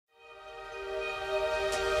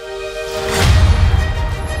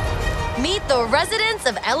the residents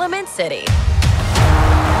of Element City.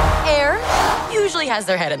 Air usually has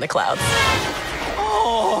their head in the clouds.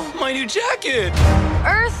 Oh, my new jacket!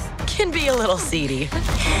 Earth can be a little seedy.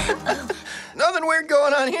 Nothing weird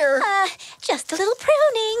going on here. Just a little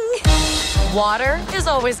pruning. Water is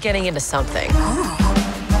always getting into something.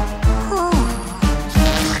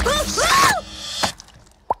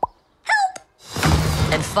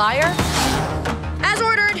 And fire, as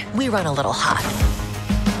ordered, we run a little hot.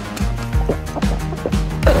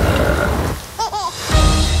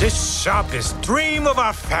 This shop is dream of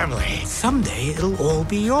our family. Someday it'll all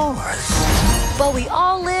be yours. But we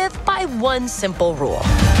all live by one simple rule.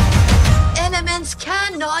 Elements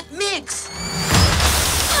cannot mix.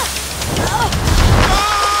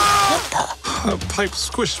 The pipe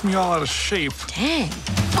squished me all out of shape. Dang.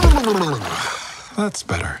 That's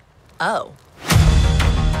better. Oh.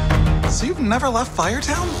 So you've never left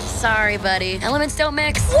Firetown? Sorry, buddy. Elements don't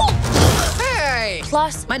mix. Hey!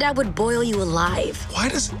 Plus, my dad would boil you alive. Why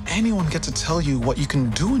does anyone get to tell you what you can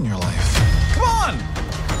do in your life? Come on!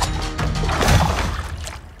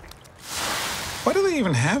 Why do they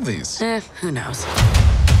even have these? Who knows?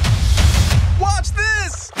 Watch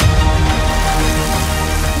this!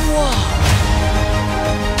 Whoa.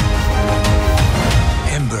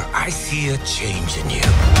 Ember, I see a change in you.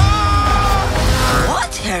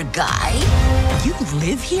 What, hair guy? You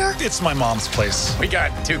live here? It's my mom's place. We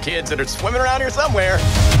got 2 kids that are swimming around here somewhere.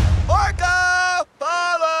 Orca!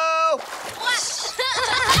 Follow!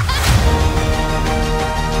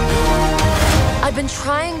 I've been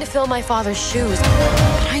trying to fill my father's shoes,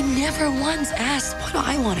 but I never once asked what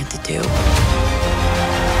I wanted to do.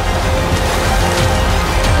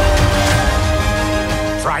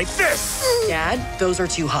 Try this! Dad, those are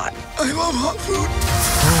too hot. I love hot food.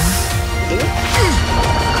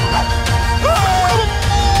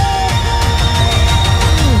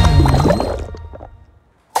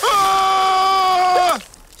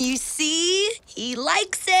 You see? He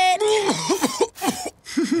likes it.